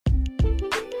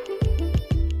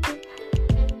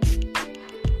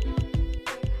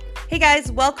Hey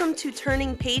guys, welcome to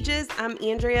Turning Pages. I'm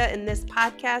Andrea, and this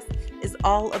podcast is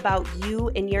all about you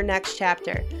and your next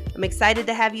chapter. I'm excited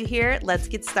to have you here. Let's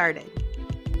get started.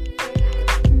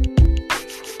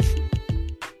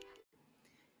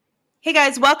 Hey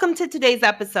guys, welcome to today's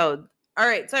episode. All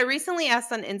right, so I recently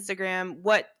asked on Instagram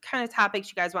what kind of topics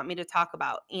you guys want me to talk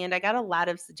about, and I got a lot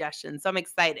of suggestions, so I'm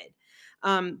excited.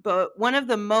 But one of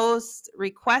the most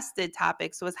requested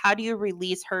topics was, how do you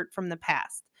release hurt from the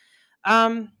past?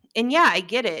 And yeah, I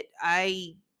get it.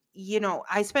 I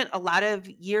spent a lot of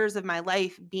years of my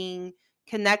life being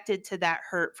connected to that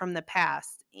hurt from the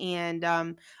past. And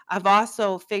I've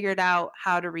also figured out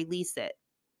how to release it.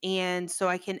 And so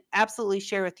I can absolutely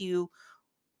share with you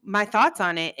my thoughts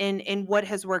on it and what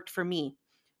has worked for me.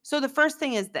 So the first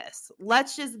thing is this.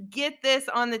 Let's just get this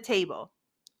on the table.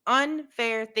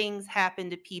 Unfair things happen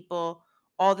to people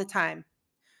all the time.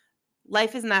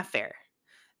 Life is not fair.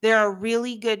 There are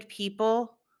really good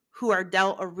people who are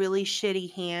dealt a really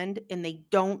shitty hand and they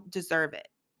don't deserve it.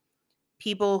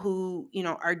 People who,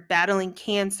 are battling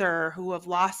cancer, who have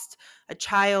lost a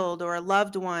child or a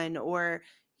loved one, or,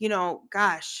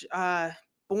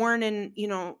 born in,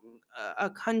 a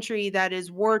country that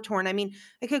is war torn. I mean,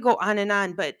 I could go on and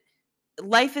on, but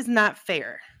life is not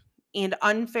fair and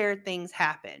unfair things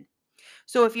happen.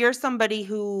 So if you're somebody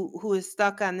who is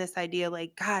stuck on this idea,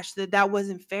 like, gosh, that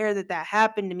wasn't fair, that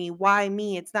happened to me, why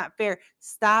me? It's not fair.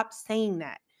 Stop saying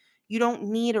that. You don't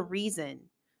need a reason.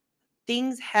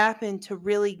 Things happen to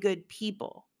really good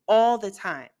people all the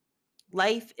time.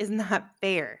 Life is not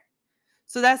fair.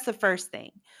 So that's the first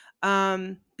thing.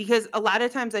 Because a lot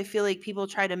of times I feel like people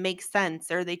try to make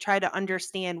sense, or they try to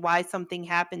understand why something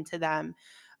happened to them.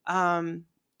 Um,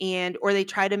 or they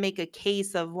try to make a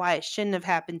case of why it shouldn't have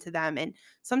happened to them. And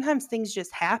sometimes things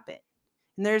just happen.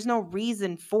 And there's no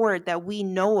reason for it that we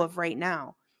know of right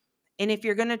now. And if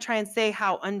you're going to try and say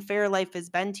how unfair life has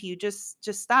been to you, just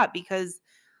stop, because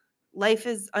life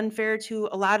is unfair to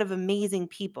a lot of amazing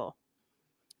people.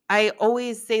 I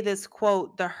always say this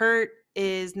quote: the hurt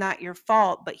is not your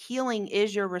fault, but healing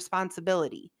is your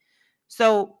responsibility.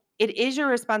 So it is your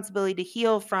responsibility to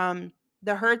heal from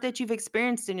the hurt that you've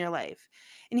experienced in your life.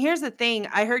 And here's the thing,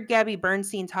 I heard Gabby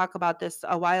Bernstein talk about this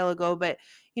a while ago, but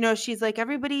she's like,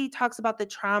 everybody talks about the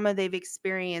trauma they've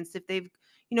experienced. If they've,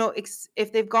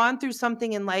 if they've gone through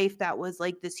something in life that was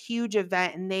like this huge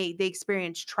event and they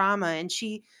experienced trauma. And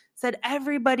she said,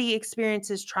 everybody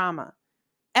experiences trauma.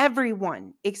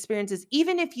 Everyone experiences,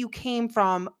 even if you came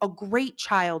from a great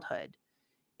childhood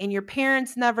and your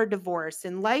parents never divorced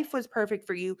and life was perfect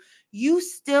for you, you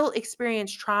still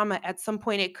experience trauma at some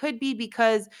point. It could be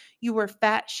because you were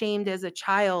fat shamed as a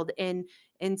child, and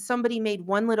somebody made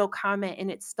one little comment and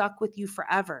it stuck with you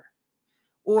forever.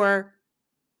 Or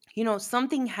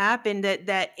something happened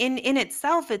that in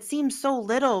itself it seems so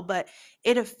little, but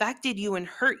it affected you and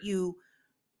hurt you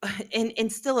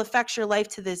and still affects your life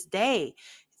to this day.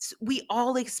 We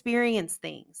all experience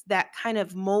things that kind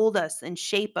of mold us and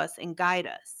shape us and guide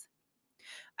us.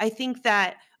 I think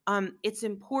that it's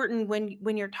important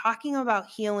when you're talking about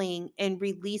healing and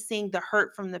releasing the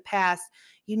hurt from the past,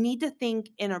 you need to think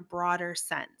in a broader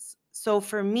sense. So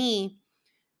for me,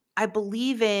 I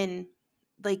believe in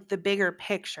like the bigger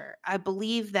picture. I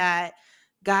believe that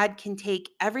God can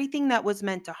take everything that was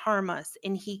meant to harm us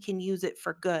and he can use it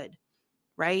for good,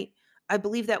 right? I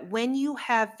believe that when you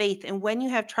have faith and when you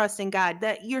have trust in God,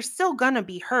 that you're still going to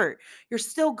be hurt. You're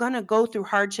still going to go through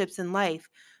hardships in life,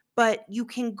 but you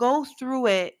can go through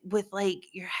it with like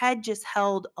your head just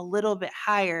held a little bit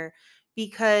higher,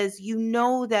 because you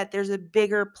know that there's a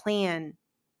bigger plan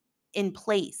in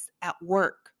place at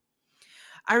work.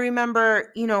 I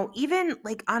remember, even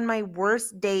like on my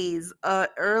worst days,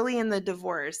 early in the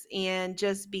divorce and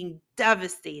just being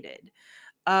devastated,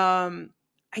 um,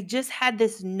 I just had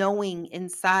this knowing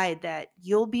inside that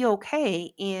you'll be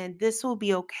okay and this will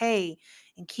be okay,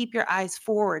 and keep your eyes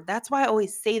forward. That's why I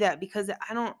always say that, because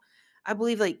I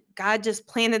believe like God just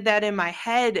planted that in my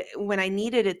head when I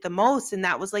needed it the most. And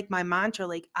that was like my mantra,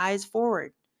 like, eyes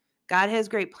forward. God has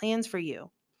great plans for you.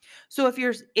 So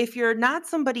if you're not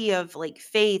somebody of like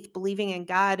faith, believing in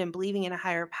God and believing in a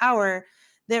higher power,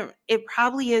 then it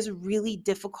probably is really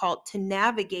difficult to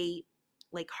navigate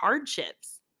like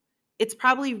hardships. It's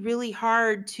probably really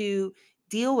hard to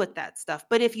deal with that stuff.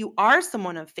 But if you are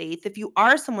someone of faith, if you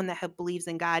are someone that believes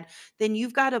in God, then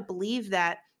you've got to believe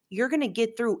that you're going to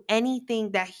get through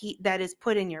anything that is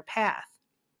put in your path.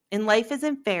 And life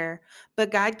isn't fair,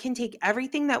 but God can take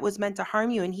everything that was meant to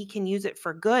harm you and he can use it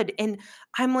for good. And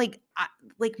I'm like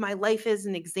my life is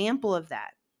an example of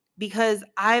that, because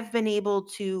I've been able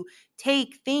to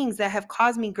take things that have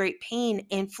caused me great pain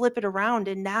and flip it around.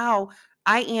 And now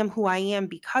I am who I am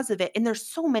because of it. And there's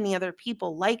so many other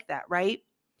people like that, right?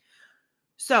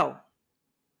 So,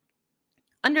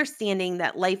 understanding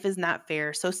that life is not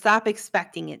fair, so stop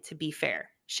expecting it to be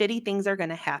fair. Shitty things are going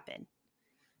to happen.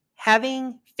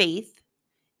 Having faith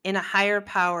in a higher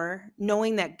power,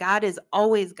 knowing that God is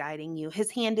always guiding you,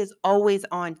 his hand is always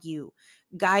on you,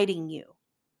 guiding you,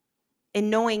 and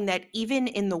knowing that even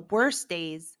in the worst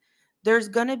days, there's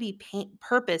going to be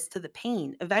purpose to the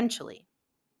pain eventually.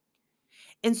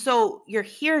 And so you're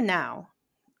here now.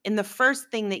 And the first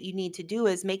thing that you need to do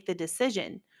is make the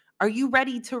decision. Are you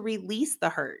ready to release the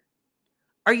hurt?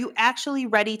 Are you actually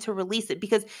ready to release it?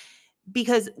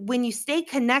 Because when you stay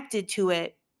connected to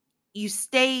it, you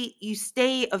stay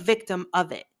a victim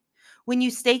of it. When you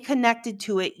stay connected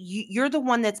to it, you're the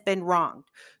one that's been wronged.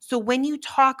 So when you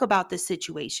talk about the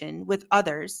situation with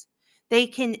others, you're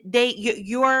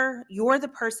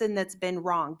the person that's been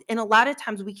wronged. And a lot of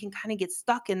times we can kind of get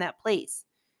stuck in that place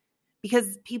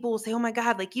because people will say, "Oh my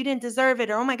God, like you didn't deserve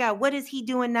it," or "Oh my God, what is he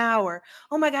doing now?" Or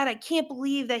 "Oh my God, I can't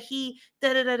believe that he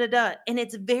da da da da da." And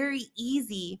it's very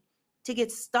easy to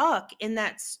get stuck in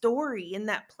that story, in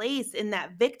that place, in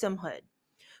that victimhood.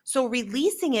 So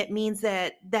releasing it means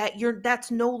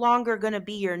that's no longer going to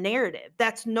be your narrative.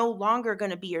 That's no longer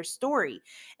going to be your story.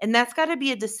 And that's got to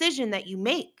be a decision that you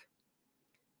make.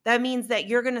 That means that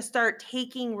you're going to start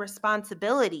taking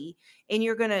responsibility, and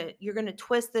you're going to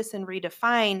twist this and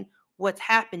redefine what's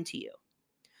happened to you.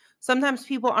 Sometimes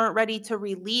people aren't ready to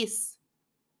release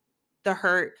the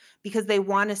hurt because they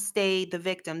want to stay the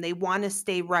victim. They want to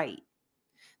stay right.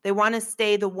 They want to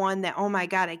stay the one that, "Oh my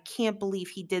God, I can't believe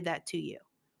he did that to you."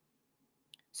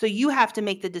 So you have to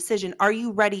make the decision. Are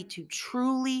you ready to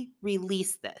truly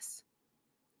release this?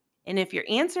 And if your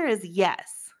answer is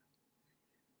yes,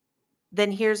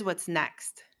 then here's what's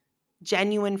next: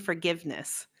 genuine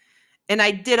forgiveness. And I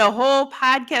did a whole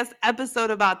podcast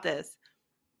episode about this.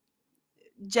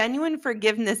 Genuine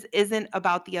forgiveness isn't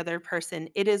about the other person,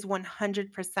 it is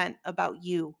 100% about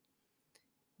you,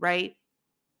 right?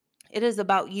 It is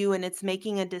about you, and it's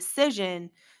making a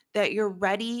decision that you're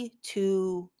ready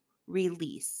to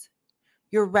release.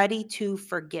 You're ready to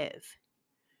forgive.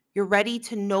 You're ready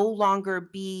to no longer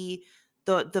be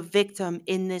the victim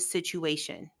in this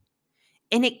situation.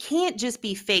 And it can't just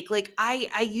be fake. Like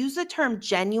I use the term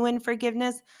genuine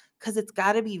forgiveness because it's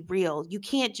got to be real. You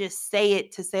can't just say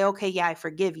it to say, "Okay, yeah, I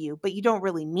forgive you," but you don't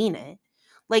really mean it.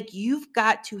 Like you've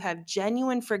got to have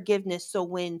genuine forgiveness, so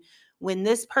when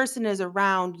this person is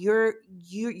around,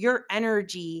 your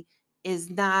energy is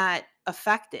not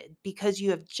affected because you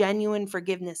have genuine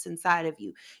forgiveness inside of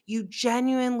you. You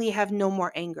genuinely have no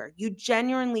more anger. You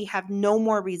genuinely have no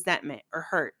more resentment or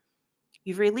hurt.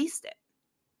 You've released it.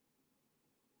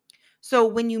 So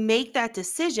when you make that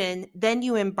decision, then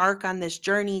you embark on this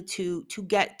journey to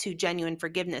get to genuine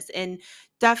forgiveness. And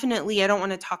definitely I don't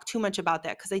want to talk too much about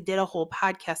that because I did a whole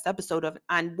podcast episode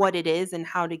on what it is and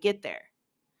how to get there.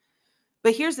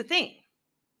 But here's the thing.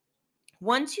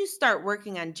 Once you start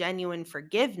working on genuine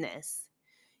forgiveness,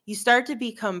 you start to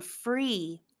become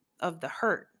free of the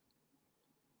hurt.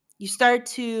 You start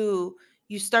to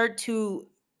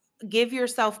give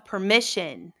yourself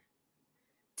permission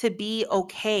to be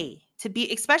okay, to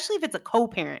be, especially if it's a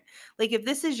co-parent. Like if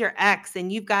this is your ex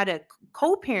and you've got a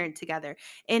co-parent together,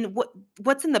 and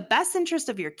what's in the best interest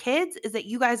of your kids is that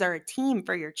you guys are a team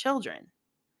for your children.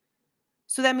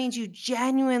 So that means you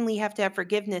genuinely have to have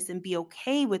forgiveness and be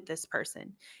okay with this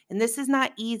person. And this is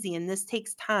not easy and this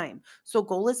takes time. So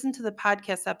go listen to the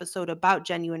podcast episode about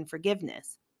genuine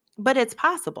forgiveness. But it's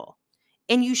possible.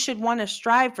 And you should want to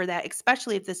strive for that,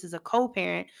 especially if this is a co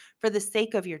parent, for the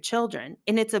sake of your children.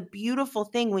 And it's a beautiful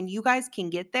thing when you guys can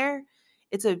get there.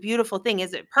 It's a beautiful thing.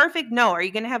 Is it perfect? No. Are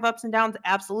you going to have ups and downs?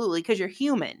 Absolutely, because you're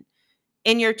human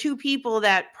and you're two people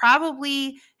that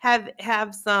probably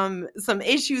have some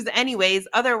issues anyways,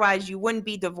 otherwise you wouldn't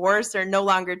be divorced or no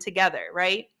longer together,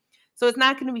 right? So it's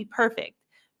not going to be perfect,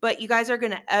 but you guys are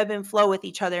going to ebb and flow with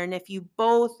each other. And if you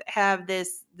both have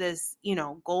this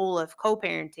goal of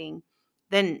co-parenting,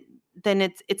 then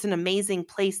it's an amazing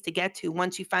place to get to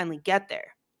once you finally get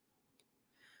there.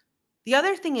 The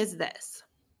other thing is this: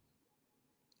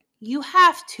 you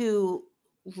have to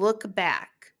look back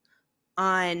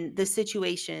on the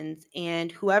situations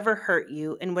and whoever hurt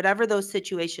you and whatever those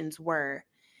situations were.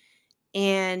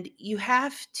 And you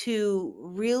have to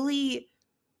really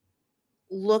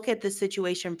look at the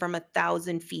situation from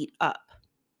 1,000 feet up.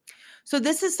 So,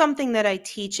 this is something that I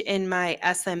teach in my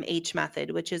SMH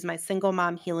method, which is my single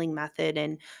mom healing method.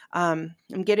 And I'm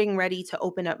getting ready to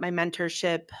open up my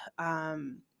mentorship.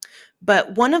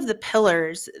 But one of the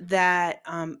pillars that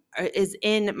is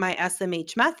in my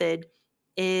SMH method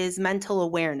is mental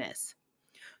awareness.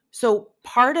 So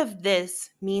part of this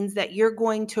means that you're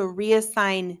going to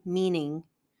reassign meaning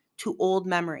to old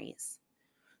memories.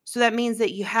 So that means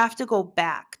that you have to go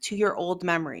back to your old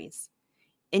memories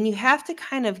and you have to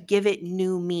kind of give it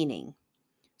new meaning.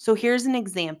 So here's an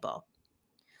example.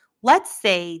 Let's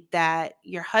say that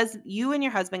you and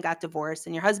your husband got divorced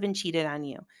and your husband cheated on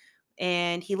you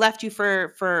and he left you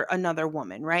for another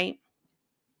woman, right?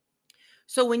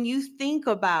 So when you think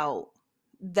about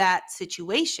that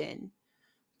situation,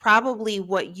 probably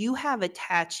what you have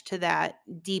attached to that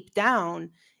deep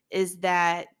down is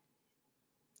that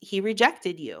he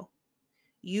rejected you.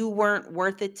 You weren't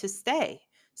worth it to stay.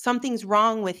 Something's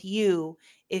wrong with you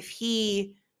if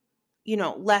he,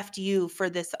 left you for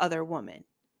this other woman.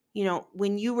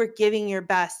 When you were giving your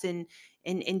best and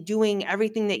doing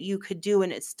everything that you could do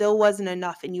and it still wasn't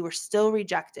enough and you were still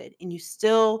rejected and you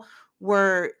still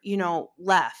were,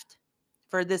 left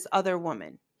for this other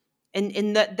woman.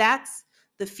 And that's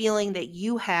the feeling that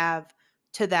you have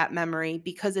to that memory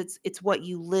because it's what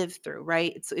you lived through,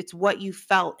 right? It's what you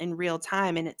felt in real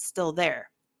time and it's still there.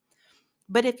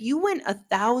 But if you went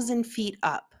 1,000 feet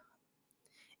up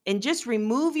and just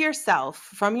remove yourself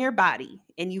from your body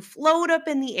and you float up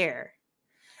in the air,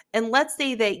 and let's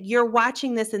say that you're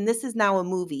watching this and this is now a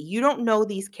movie, you don't know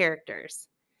these characters,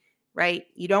 right?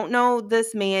 You don't know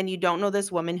this man, you don't know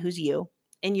this woman who's you,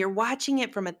 and you're watching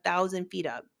it from 1,000 feet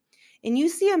up. And you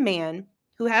see a man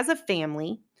who has a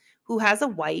family, who has a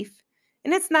wife,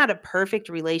 and it's not a perfect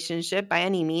relationship by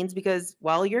any means because,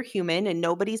 well, you're human and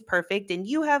nobody's perfect and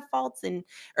you have faults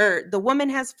or the woman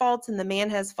has faults and the man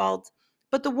has faults.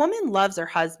 But the woman loves her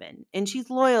husband and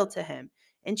she's loyal to him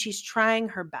and she's trying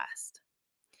her best.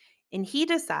 And he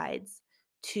decides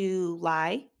to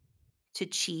lie, to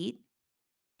cheat,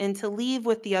 and to leave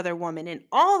with the other woman. And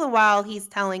all the while he's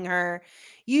telling her,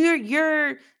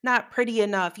 you're not pretty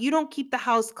enough. You don't keep the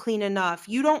house clean enough.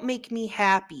 You don't make me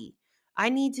happy. I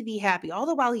need to be happy. All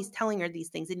the while he's telling her these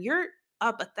things. And you're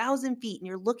up 1,000 feet and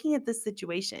you're looking at this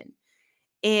situation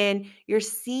and you're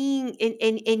seeing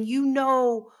and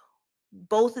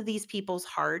both of these people's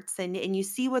hearts and you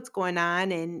see what's going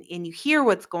on and you hear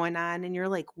what's going on and you're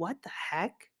like, what the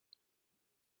heck?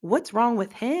 What's wrong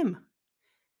with him?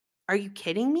 Are you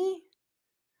kidding me?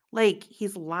 Like,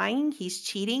 he's lying, he's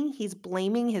cheating, he's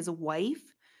blaming his wife.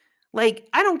 Like,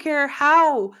 I don't care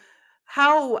how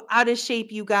out of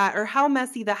shape you got or how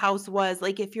messy the house was.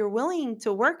 Like, if you're willing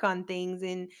to work on things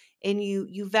and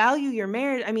you value your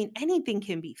marriage, I mean, anything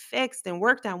can be fixed and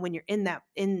worked on when you're in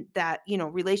that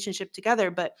relationship together.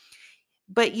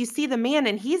 But you see the man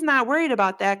and he's not worried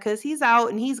about that because he's out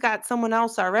and he's got someone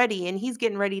else already and he's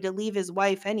getting ready to leave his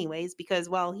wife anyways because,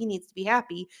 well, he needs to be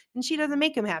happy and she doesn't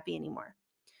make him happy anymore.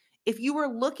 If you were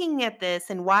looking at this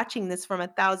and watching this from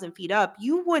 1,000 feet up,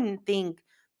 you wouldn't think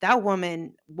that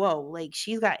woman, whoa, like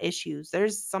she's got issues.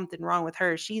 There's something wrong with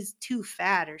her. She's too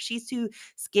fat or she's too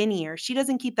skinny or she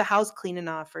doesn't keep the house clean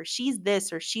enough or she's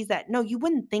this or she's that. No, you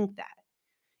wouldn't think that.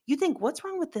 You think, what's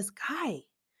wrong with this guy?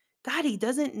 God, he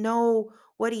doesn't know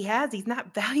what he has. He's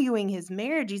not valuing his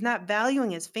marriage. He's not valuing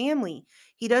his family.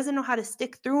 He doesn't know how to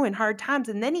stick through in hard times.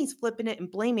 And then he's flipping it and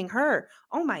blaming her.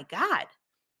 Oh my God.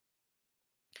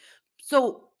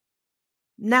 So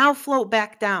now float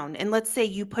back down. And let's say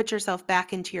you put yourself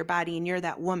back into your body and you're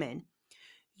that woman.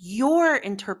 Your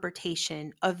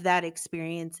interpretation of that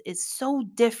experience is so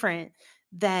different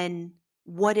than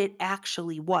what it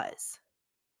actually was.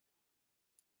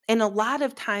 And a lot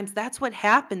of times that's what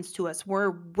happens to us.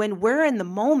 When we're in the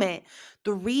moment,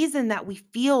 the reason that we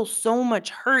feel so much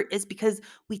hurt is because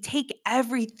we take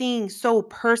everything so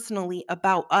personally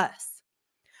about us.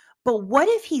 But what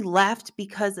if he left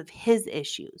because of his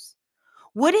issues?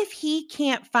 What if he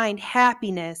can't find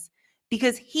happiness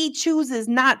because he chooses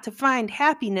not to find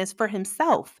happiness for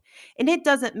himself? And it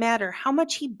doesn't matter how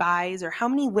much he buys or how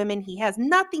many women he has,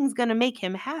 nothing's going to make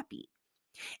him happy.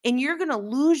 And you're going to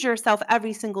lose yourself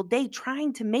every single day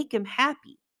trying to make him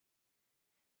happy.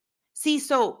 See,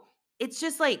 so it's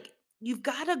just like you've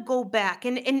got to go back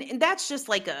and that's just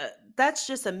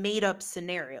a made up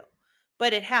scenario.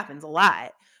 But it happens a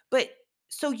lot. But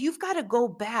so you've got to go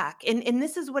back and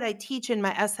this is what I teach in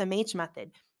my SMH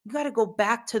method. You got to go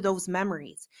back to those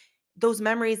memories. Those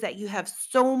memories that you have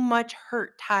so much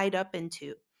hurt tied up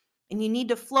into. And you need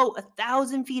to float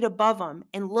 1,000 feet above them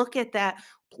and look at that.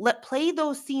 Play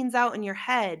those scenes out in your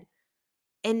head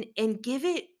and give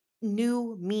it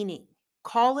new meaning.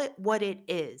 Call it what it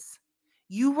is.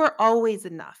 You were always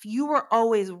enough. You were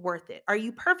always worth it. Are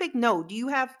you perfect? No. Do you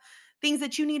have things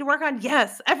that you need to work on?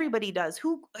 Yes, everybody does.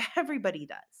 Everybody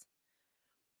does.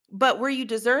 But were you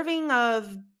deserving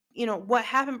of, what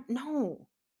happened? No.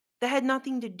 that had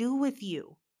nothing to do with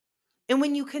you. And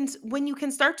when you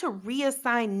can start to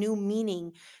reassign new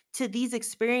meaning to these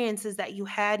experiences that you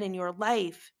had in your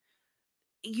life,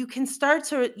 you can start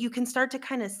to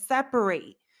kind of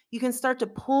separate. You can start to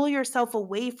pull yourself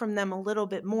away from them a little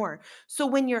bit more. So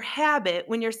when your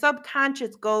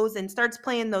subconscious goes and starts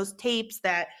playing those tapes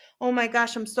that, oh my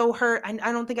gosh, I'm so hurt. I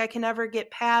don't think I can ever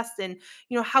get past. And,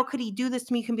 how could he do this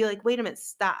to me? You can be like, wait a minute,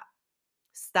 stop.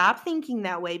 Stop thinking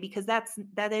that way, because that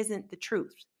isn't the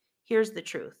truth. Here's the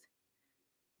truth.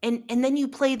 And then you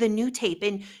play the new tape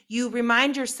and you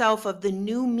remind yourself of the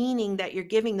new meaning that you're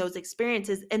giving those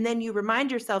experiences. And then you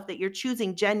remind yourself that you're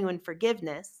choosing genuine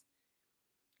forgiveness.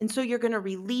 And so you're going to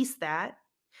release that.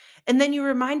 And then you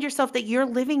remind yourself that you're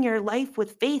living your life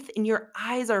with faith and your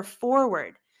eyes are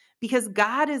forward, because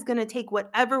God is going to take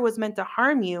whatever was meant to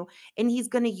harm you and he's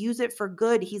going to use it for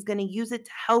good. He's going to use it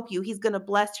to help you. He's going to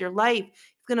bless your life.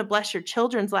 He's going to bless your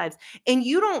children's lives. And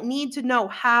you don't need to know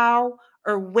how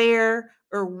or where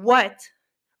or what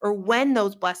or when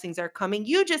those blessings are coming.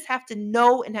 You just have to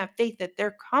know and have faith that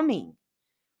they're coming.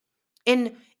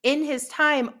 And in his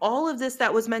time, all of this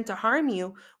that was meant to harm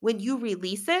you, when you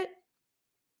release it,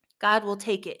 God will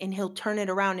take it and he'll turn it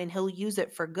around and he'll use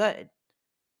it for good.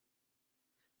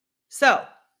 So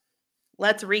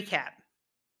let's recap.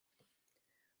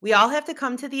 We all have to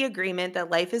come to the agreement that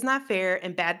life is not fair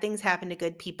and bad things happen to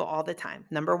good people all the time.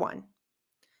 Number one.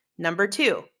 Number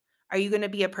two, are you going to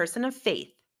be a person of faith?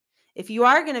 If you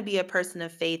are going to be a person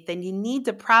of faith, then you need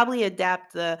to probably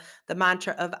adapt the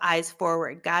mantra of eyes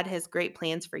forward. God has great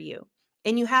plans for you.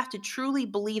 And you have to truly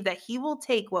believe that he will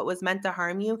take what was meant to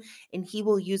harm you and he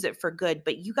will use it for good.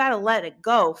 But you got to let it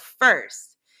go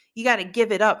first. You got to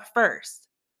give it up first.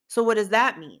 So what does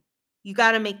that mean? You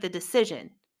got to make the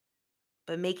decision.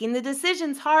 But making the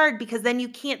decision's hard, because then you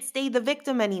can't stay the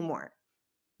victim anymore.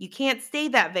 You can't stay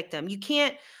that victim. You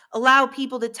can't allow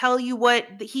people to tell you what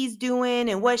he's doing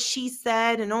and what she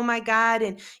said and oh my God.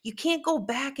 And you can't go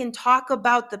back and talk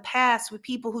about the past with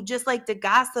people who just like to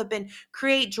gossip and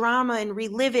create drama and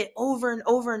relive it over and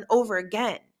over and over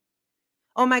again.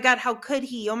 Oh my God, how could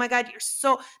he? Oh my God, you're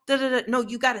so da da da. No,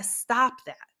 you got to stop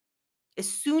that as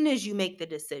soon as you make the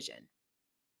decision.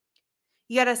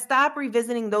 You got to stop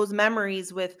revisiting those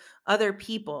memories with other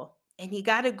people and you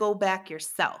got to go back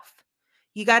yourself.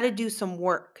 You got to do some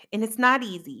work, and it's not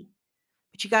easy,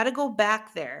 but you got to go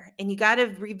back there and you got to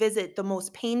revisit the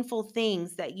most painful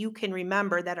things that you can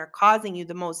remember that are causing you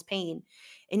the most pain.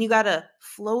 And you got to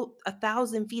float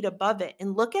 1,000 feet above it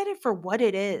and look at it for what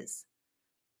it is.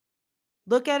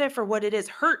 Look at it for what it is.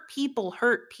 Hurt people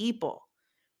hurt people.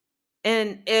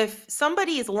 And if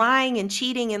somebody is lying and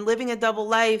cheating and living a double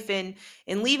life and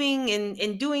leaving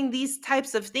and doing these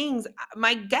types of things,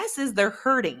 my guess is they're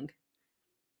hurting.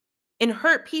 And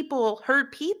hurt people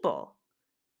hurt people.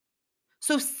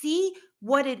 So see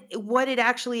what it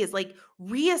actually is. Like,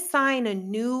 reassign a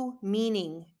new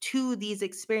meaning to these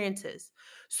experiences.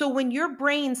 So when your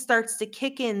brain starts to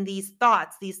kick in these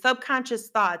thoughts, these subconscious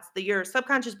thoughts, that your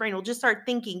subconscious brain will just start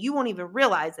thinking, you won't even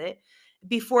realize it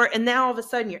before, and now all of a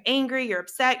sudden you're angry, you're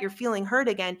upset, you're feeling hurt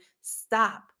again.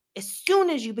 Stop as soon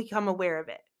as you become aware of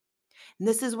it. And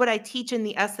this is what I teach in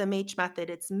the SMH method.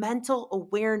 It's mental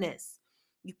awareness.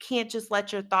 You can't just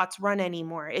let your thoughts run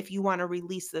anymore if you want to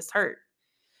release this hurt.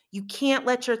 You can't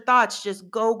let your thoughts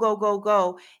just go, go, go,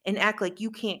 go and act like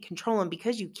you can't control them,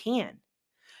 because you can.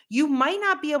 You might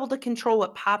not be able to control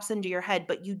what pops into your head,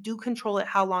 but you do control it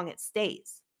how long it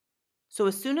stays. So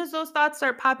as soon as those thoughts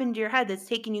start popping into your head that's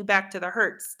taking you back to the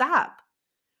hurt, stop.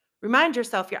 Remind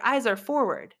yourself your eyes are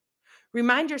forward.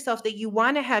 Remind yourself that you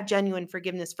want to have genuine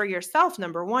forgiveness for yourself,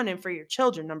 number one, and for your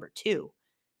children, number two.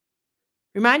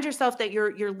 Remind yourself that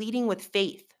you're leading with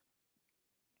faith.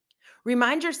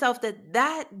 Remind yourself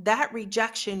that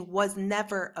rejection was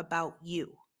never about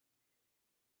you.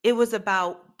 It was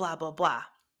about blah, blah, blah.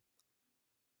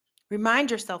 Remind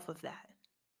yourself of that.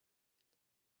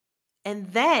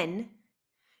 And then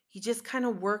you just kind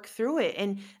of work through it.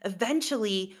 And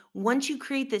eventually, once you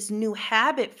create this new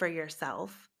habit for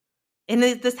yourself, and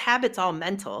this habit's all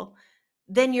mental,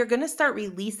 then you're going to start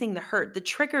releasing the hurt. The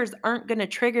triggers aren't going to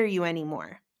trigger you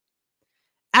anymore.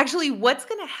 Actually, what's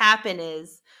going to happen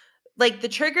is, like, the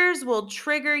triggers will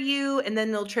trigger you and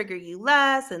then they'll trigger you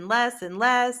less and less and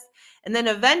less. And then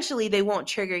eventually they won't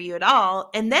trigger you at all.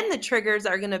 And then the triggers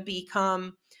are going to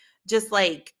become just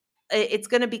like, it's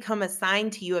going to become a sign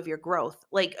to you of your growth.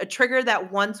 Like, a trigger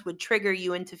that once would trigger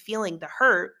you into feeling the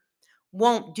hurt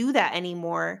won't do that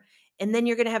anymore. And then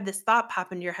you're going to have this thought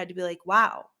pop into your head to be like,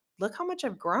 wow, look how much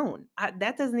I've grown.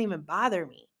 That doesn't even bother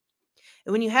me.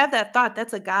 And when you have that thought,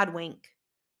 that's a God wink.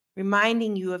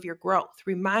 reminding you of your growth,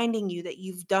 reminding you that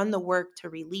you've done the work to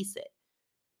release it.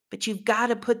 But you've got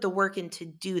to put the work in to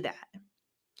do that.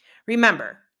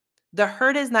 Remember, the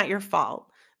hurt is not your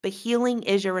fault, but healing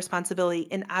is your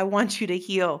responsibility. And I want you to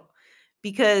heal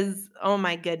because, oh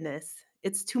my goodness,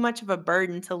 it's too much of a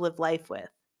burden to live life with.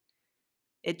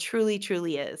 It truly,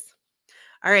 truly is.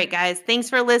 All right, guys, thanks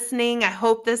for listening. I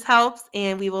hope this helps,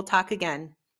 and we will talk again.